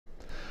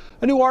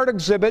A new art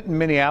exhibit in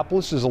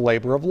Minneapolis is a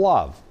labor of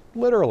love,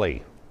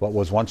 literally. What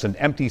was once an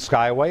empty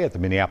skyway at the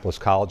Minneapolis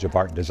College of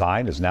Art and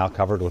Design is now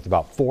covered with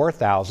about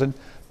 4,000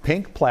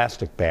 pink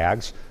plastic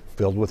bags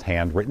filled with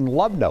handwritten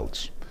love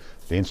notes.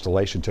 The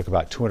installation took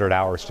about 200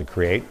 hours to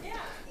create.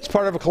 It's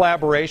part of a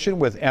collaboration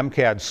with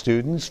MCAD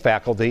students,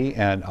 faculty,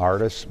 and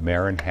artist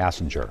Maren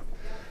Hassinger.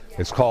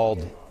 It's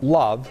called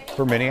Love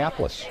for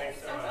Minneapolis.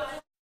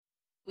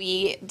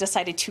 We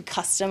decided to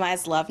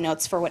customize love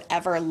notes for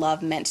whatever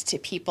love meant to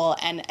people.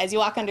 And as you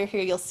walk under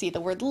here, you'll see the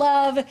word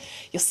love.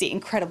 You'll see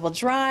incredible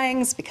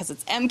drawings because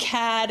it's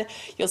MCAD.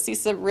 You'll see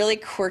some really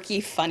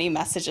quirky, funny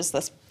messages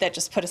that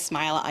just put a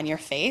smile on your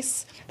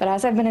face. But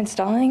as I've been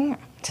installing,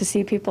 to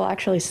see people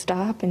actually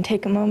stop and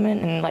take a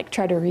moment and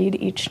try to read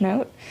each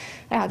note,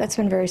 yeah, that's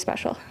been very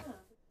special.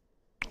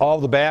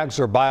 All the bags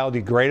are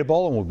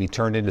biodegradable and will be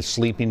turned into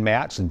sleeping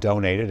mats and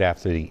donated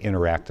after the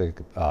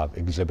interactive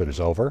exhibit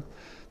is over.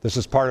 This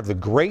is part of the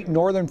Great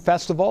Northern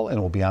Festival and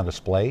will be on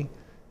display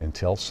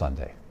until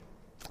Sunday.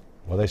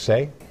 Well, they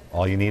say,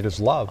 all you need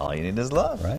is love. All you need is love. Right?